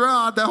 spare the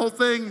rod, that whole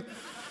thing.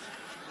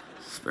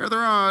 Spare the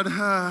rod,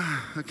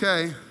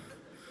 okay.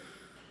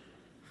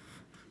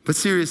 But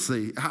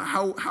seriously,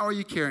 how are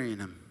you carrying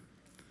him?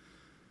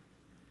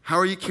 How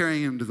are you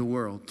carrying him to the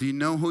world? Do you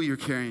know who you're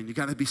carrying? You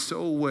got to be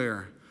so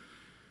aware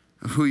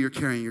of who you're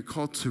carrying. You're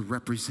called to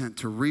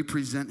represent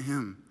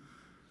him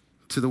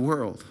to the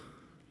world.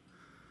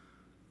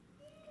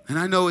 And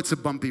I know it's a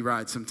bumpy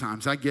ride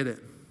sometimes. I get it.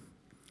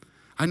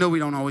 I know we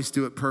don't always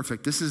do it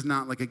perfect. This is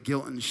not like a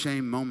guilt and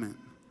shame moment.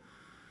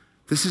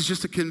 This is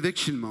just a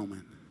conviction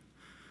moment.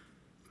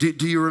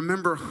 Do you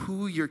remember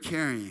who you're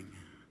carrying?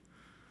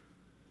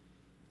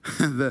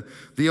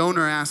 The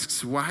owner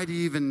asks, why do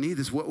you even need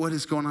this? What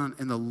is going on?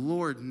 And the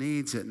Lord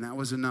needs it, and that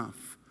was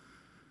enough.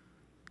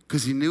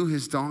 Because he knew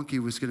his donkey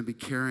was going to be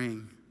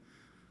carrying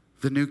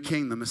the new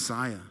king, the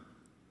Messiah.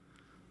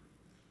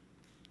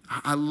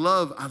 I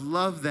love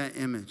that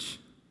image.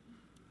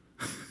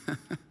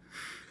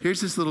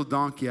 Here's this little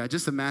donkey. I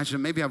just imagine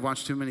him. Maybe I've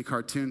watched too many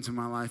cartoons in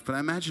my life, but I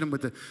imagine him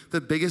with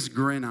the biggest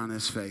grin on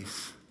his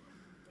face.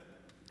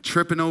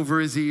 Tripping over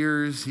his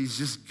ears. He's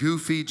just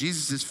goofy.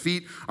 Jesus'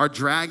 feet are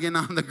dragging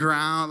on the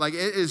ground. Like,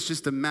 it is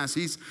just a mess.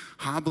 He's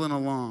hobbling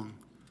along.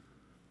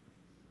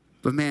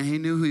 But man, he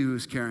knew who he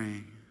was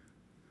carrying.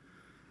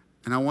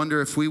 And I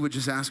wonder if we would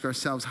just ask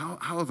ourselves, how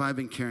have I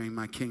been carrying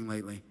my king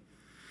lately?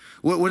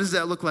 What does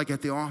that look like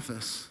at the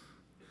office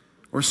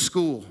or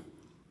school?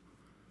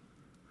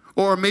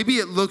 Or maybe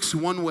it looks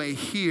one way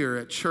here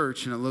at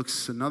church and it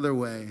looks another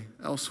way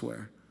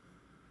elsewhere.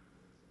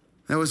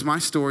 That was my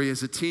story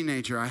as a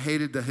teenager. I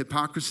hated the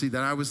hypocrisy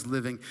that I was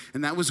living.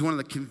 And that was one of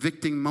the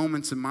convicting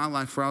moments in my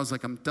life where I was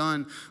like, I'm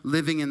done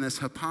living in this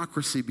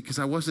hypocrisy because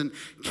I wasn't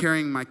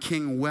carrying my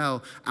king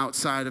well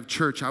outside of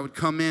church. I would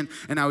come in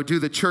and I would do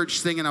the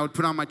church thing and I would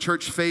put on my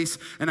church face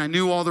and I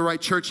knew all the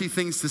right churchy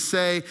things to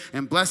say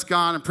and bless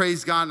God and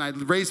praise God and I'd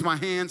raise my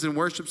hands and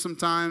worship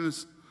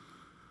sometimes.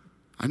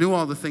 I knew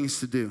all the things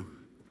to do.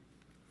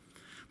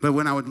 But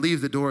when I would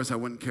leave the doors, I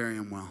wouldn't carry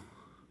them well.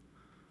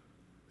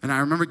 And I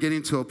remember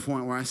getting to a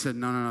point where I said,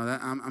 no,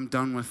 I'm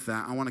done with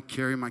that. I want to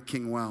carry my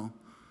king well.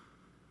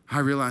 I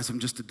realized I'm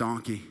just a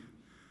donkey.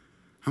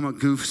 I'm a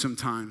goof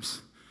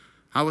sometimes.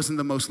 I wasn't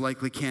the most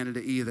likely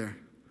candidate either.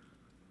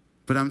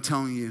 But I'm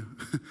telling you,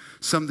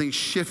 something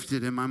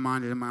shifted in my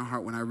mind and in my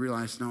heart when I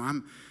realized,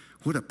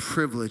 what a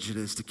privilege it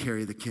is to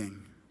carry the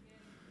king.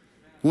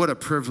 What a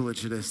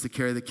privilege it is to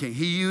carry the king.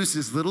 He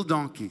uses little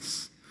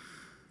donkeys,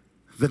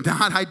 the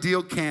not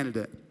ideal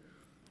candidate.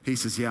 He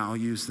says, yeah, I'll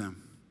use them.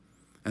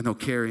 And they'll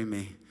carry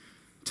me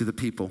to the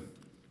people.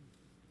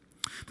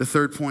 The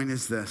third point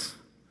is this.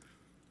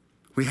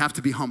 We have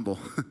to be humble.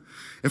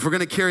 If we're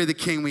going to carry the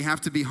king, we have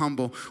to be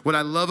humble. What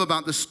I love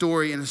about the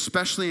story, and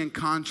especially in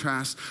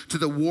contrast to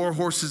the war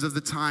horses of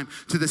the time,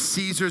 to the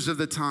Caesars of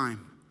the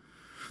time,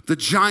 the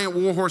giant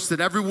war horse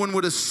that everyone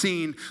would have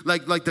seen,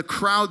 like the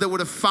crowd that would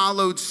have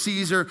followed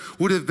Caesar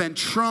would have been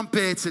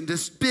trumpets and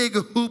this big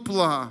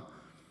hoopla.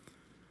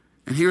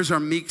 And here's our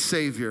meek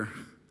Savior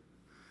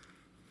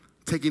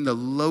taking the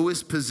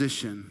lowest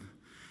position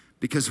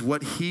because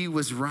what he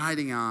was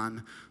riding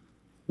on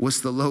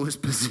was the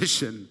lowest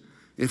position,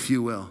 if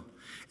you will.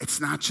 It's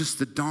not just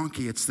the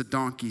donkey, it's the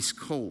donkey's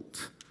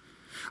colt.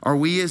 Are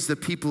we as the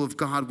people of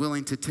God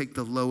willing to take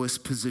the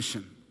lowest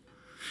position?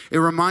 It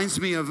reminds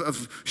me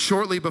of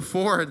shortly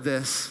before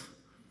this,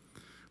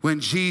 when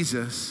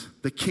Jesus,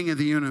 the King of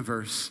the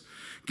universe,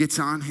 gets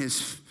on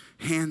his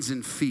hands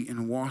and feet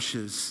and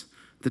washes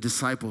the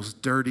disciples'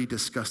 dirty,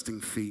 disgusting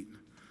feet.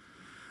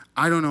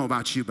 I don't know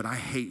about you, but I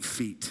hate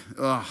feet.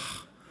 Ugh.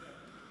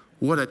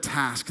 What a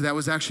task. That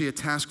was actually a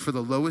task for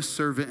the lowest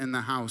servant in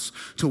the house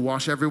to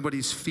wash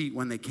everybody's feet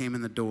when they came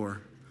in the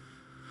door.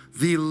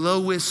 The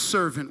lowest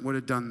servant would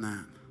have done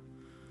that.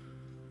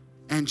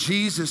 And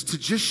Jesus, to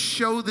just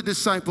show the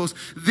disciples,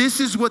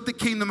 this is what the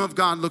kingdom of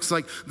God looks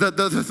like.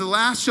 The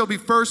last shall be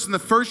first and the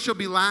first shall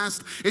be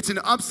last. It's an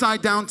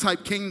upside down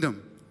type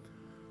kingdom.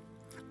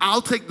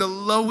 I'll take the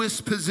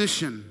lowest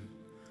position.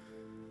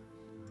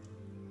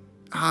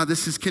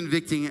 This is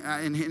convicting,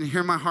 and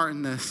hear my heart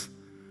in this.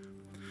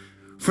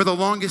 For the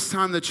longest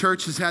time, the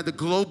church has had, the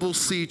global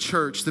C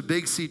church, the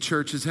big C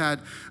church has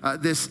had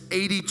this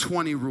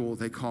 80-20 rule,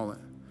 they call it.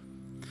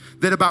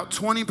 That about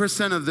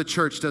 20% of the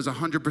church does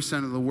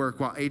 100% of the work,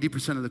 while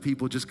 80% of the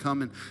people just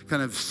come and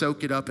kind of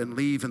soak it up and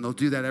leave, and they'll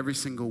do that every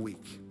single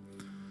week.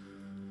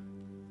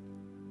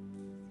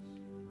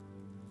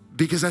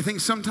 Because I think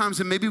sometimes,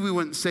 and maybe we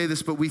wouldn't say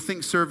this, but we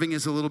think serving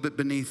is a little bit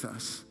beneath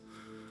us.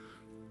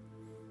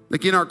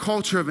 Like in our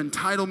culture of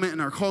entitlement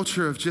and our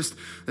culture of just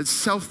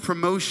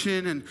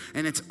self-promotion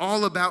and it's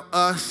all about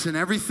us and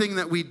everything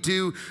that we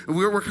do,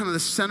 we're kind of the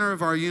center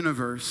of our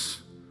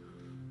universe.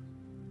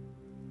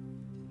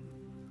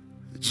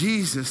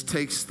 Jesus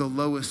takes the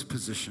lowest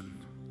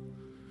position.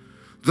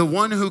 The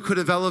one who could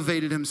have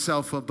elevated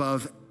himself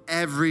above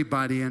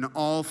everybody and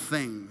all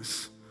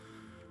things.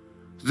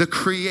 The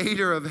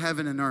creator of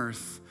heaven and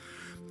earth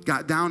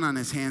got down on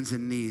his hands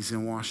and knees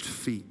and washed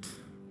feet.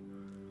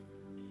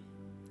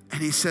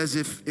 And he says,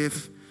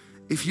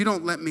 if you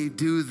don't let me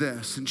do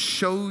this and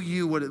show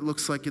you what it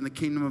looks like in the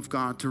kingdom of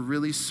God to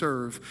really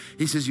serve,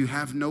 he says, you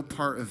have no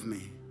part of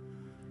me.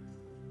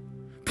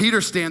 Peter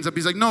stands up.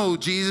 He's like, no,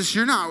 Jesus,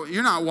 you're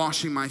not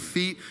washing my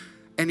feet.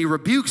 And he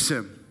rebukes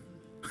him.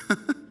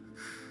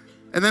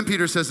 And then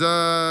Peter says,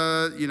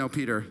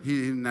 Peter,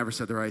 he never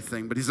said the right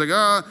thing. But he's like,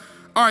 all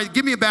right,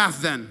 give me a bath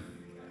then.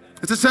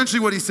 That's essentially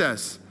what he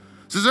says.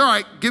 He says, all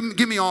right,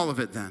 give me all of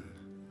it then.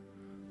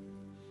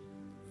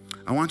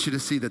 I want you to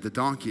see that the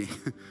donkey,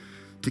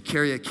 to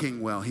carry a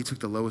king well, he took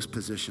the lowest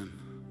position.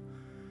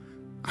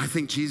 I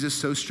think Jesus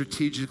so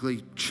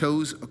strategically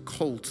chose a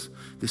colt,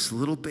 this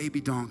little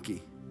baby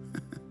donkey,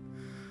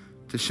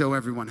 to show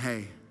everyone,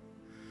 hey,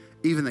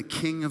 even the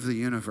king of the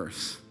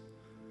universe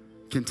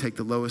can take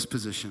the lowest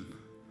position.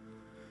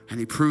 And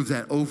he proved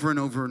that over and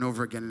over and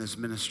over again in his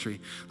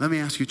ministry. Let me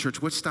ask you,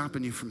 church, what's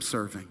stopping you from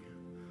serving?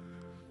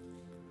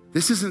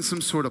 This isn't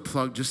some sort of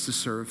plug just to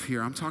serve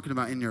here. I'm talking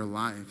about in your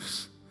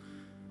lives.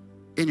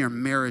 In your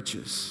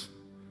marriages,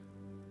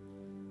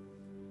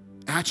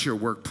 at your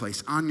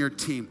workplace, on your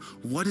team.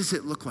 What does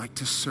it look like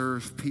to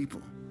serve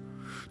people?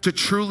 To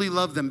truly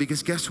love them?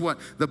 Because guess what?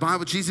 The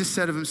Bible, Jesus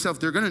said of himself,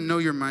 they're going to know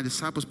you're my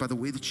disciples by the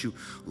way that you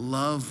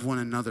love one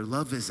another.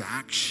 Love is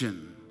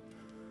action.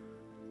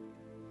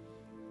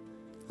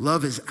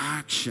 Love is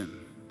action.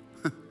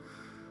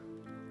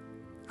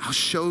 I'll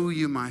show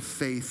you my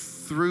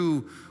faith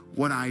through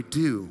what I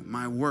do,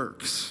 my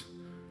works.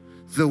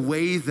 The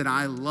way that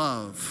I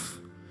love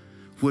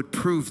would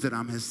prove that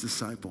I'm his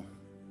disciple.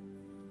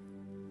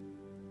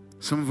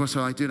 Some of us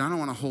are like, dude, I don't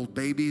want to hold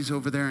babies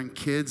over there and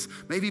kids.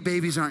 Maybe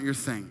babies aren't your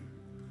thing.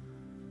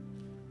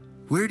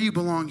 Where do you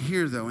belong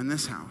here, though, in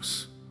this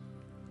house?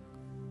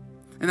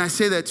 And I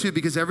say that, too,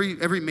 because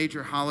every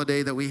major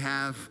holiday that we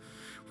have,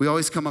 we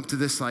always come up to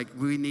this, like,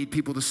 we need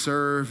people to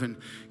serve. And,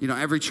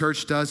 every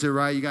church does it,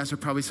 right? You guys are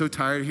probably so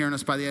tired of hearing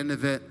us by the end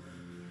of it.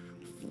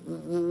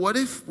 What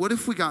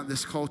if we got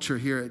this culture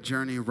here at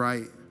Journey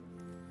right?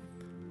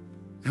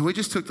 And we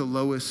just took the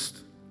lowest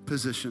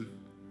position.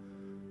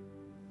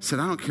 Said,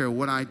 I don't care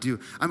what I do.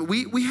 I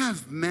mean, we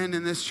have men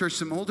in this church,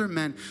 some older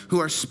men, who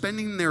are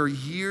spending their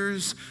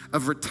years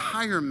of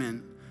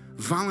retirement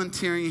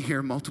volunteering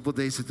here multiple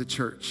days at the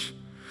church.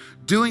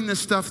 Doing the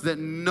stuff that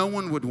no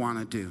one would want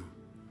to do.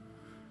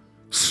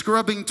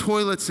 Scrubbing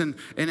toilets and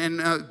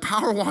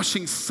power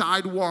washing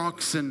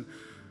sidewalks, and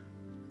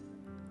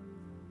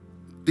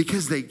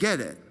because they get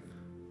it.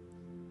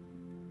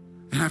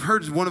 And I've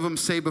heard one of them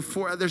say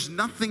before, there's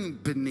nothing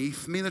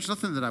beneath me. There's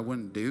nothing that I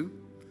wouldn't do.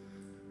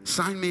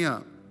 Sign me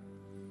up.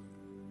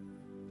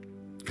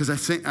 Because I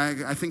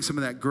think some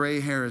of that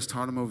gray hair has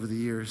taught him over the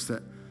years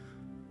that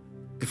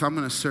if I'm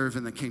going to serve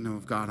in the kingdom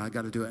of God, I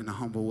got to do it in a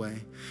humble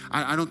way.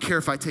 I don't care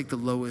if I take the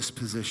lowest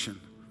position.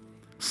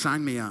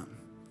 Sign me up,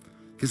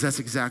 because that's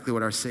exactly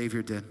what our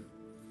Savior did.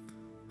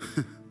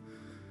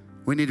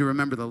 We need to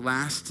remember the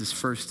last is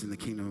first in the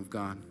kingdom of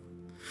God.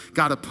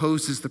 God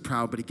opposes the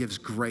proud, but he gives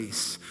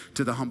grace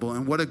to the humble.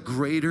 And what a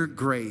greater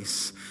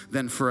grace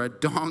than for a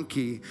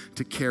donkey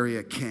to carry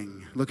a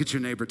king. Look at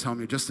your neighbor, tell him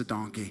you're just a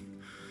donkey.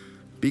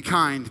 Be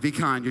kind,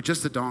 you're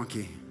just a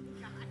donkey.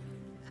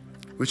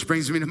 Which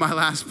brings me to my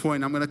last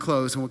point. I'm going to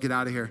close and we'll get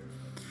out of here.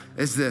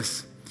 Is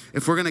this: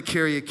 if we're going to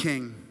carry a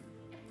king,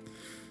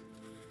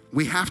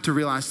 we have to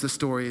realize the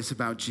story is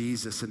about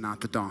Jesus and not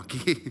the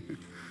donkey.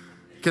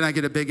 Can I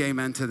get a big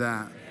amen to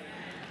that?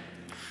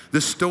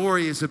 The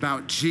story is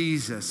about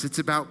Jesus. It's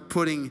about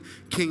putting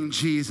King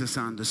Jesus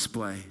on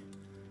display.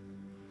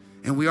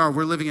 And we're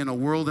living in a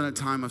world and a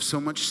time of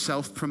so much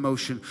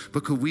self-promotion,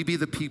 but could we be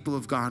the people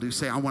of God who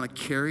say, I want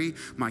to carry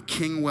my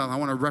king well. I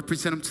want to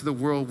represent him to the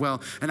world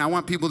well. And I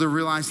want people to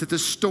realize that the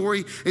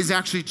story is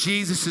actually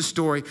Jesus'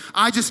 story.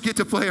 I just get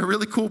to play a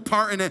really cool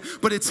part in it,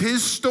 but it's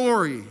his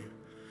story.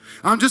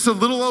 I'm just a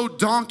little old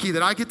donkey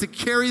that I get to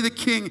carry the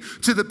king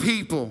to the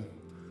people.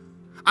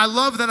 I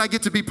love that I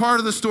get to be part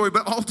of the story,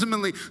 but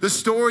ultimately the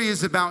story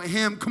is about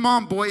him. Come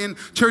on, boy, in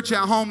church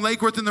at home,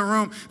 Lakeworth in the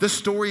room, the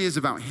story is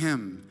about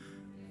him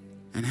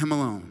and him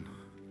alone.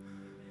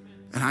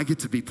 And I get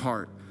to be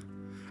part.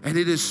 And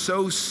it is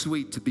so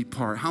sweet to be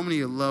part. How many of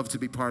you love to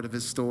be part of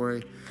his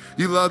story?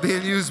 You love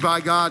being used by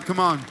God. Come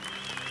on.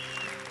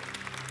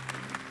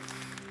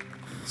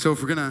 So if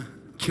we're going to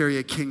carry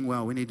a king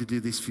well, we need to do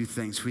these few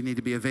things. We need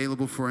to be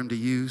available for him to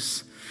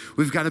use.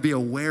 We've got to be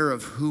aware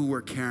of who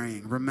we're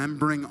carrying,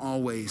 remembering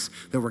always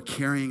that we're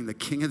carrying the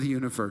King of the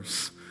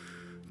universe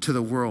to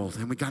the world.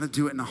 And we got to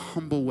do it in a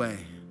humble way.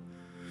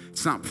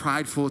 It's not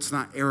prideful. It's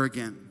not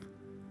arrogant.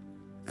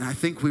 And I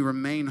think we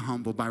remain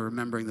humble by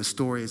remembering the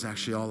story is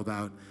actually all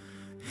about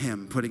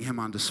him, putting him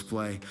on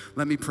display.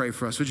 Let me pray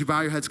for us. Would you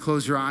bow your heads,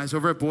 close your eyes?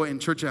 Over at Boynton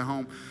Church at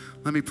Home,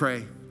 let me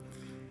pray.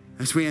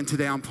 As we end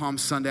today on Palm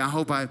Sunday, I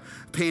hope I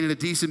painted a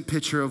decent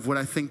picture of what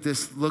I think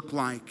this looked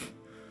like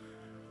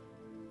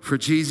for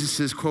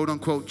Jesus'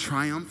 quote-unquote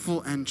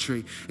triumphal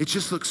entry. It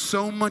just looks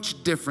so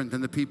much different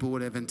than the people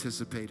would have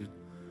anticipated.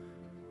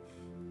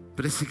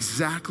 But it's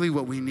exactly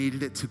what we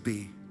needed it to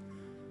be.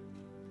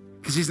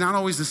 Because he's not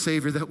always the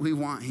Savior that we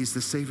want. He's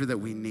the Savior that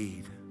we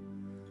need.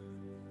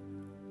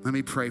 Let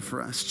me pray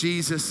for us.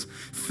 Jesus,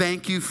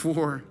 thank you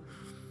for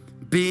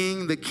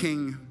being the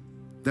King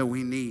that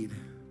we need.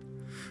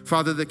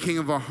 Father, the King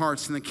of our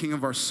hearts and the King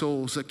of our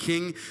souls, a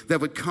King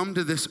that would come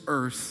to this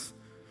earth,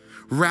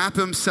 wrap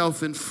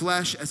himself in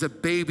flesh as a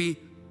baby,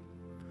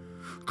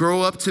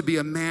 grow up to be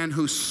a man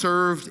who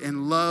served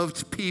and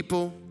loved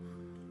people,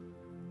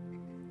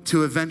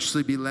 to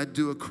eventually be led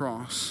to a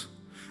cross,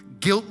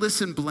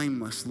 guiltless and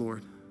blameless,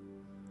 Lord,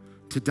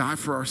 to die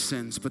for our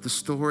sins. But the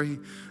story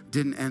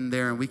didn't end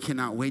there, and we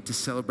cannot wait to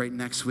celebrate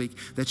next week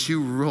that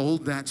you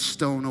rolled that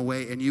stone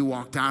away and you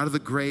walked out of the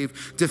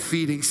grave,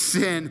 defeating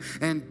sin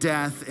and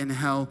death and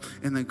hell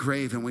in the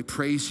grave. And we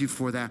praise you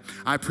for that.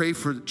 I pray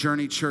for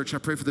Journey Church. I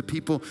pray for the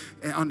people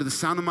under the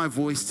sound of my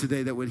voice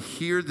today that would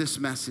hear this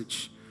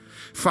message.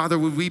 Father,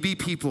 would we be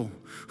people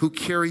who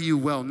carry you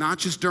well, not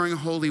just during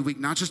Holy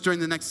Week, not just during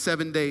the next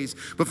 7 days,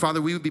 but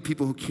Father, we would be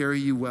people who carry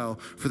you well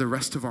for the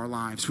rest of our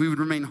lives. We would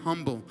remain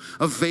humble,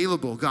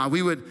 available, God.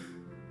 We would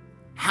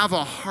have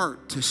a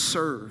heart to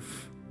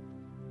serve.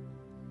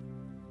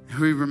 And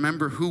we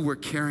remember who we're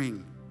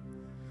carrying.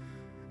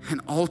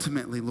 And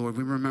ultimately, Lord,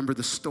 we remember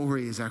the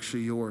story is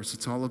actually yours.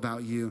 It's all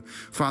about you.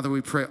 Father, we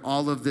pray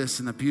all of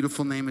this in the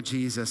beautiful name of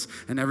Jesus.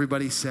 And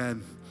everybody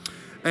said,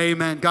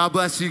 amen. God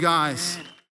bless you guys. Amen.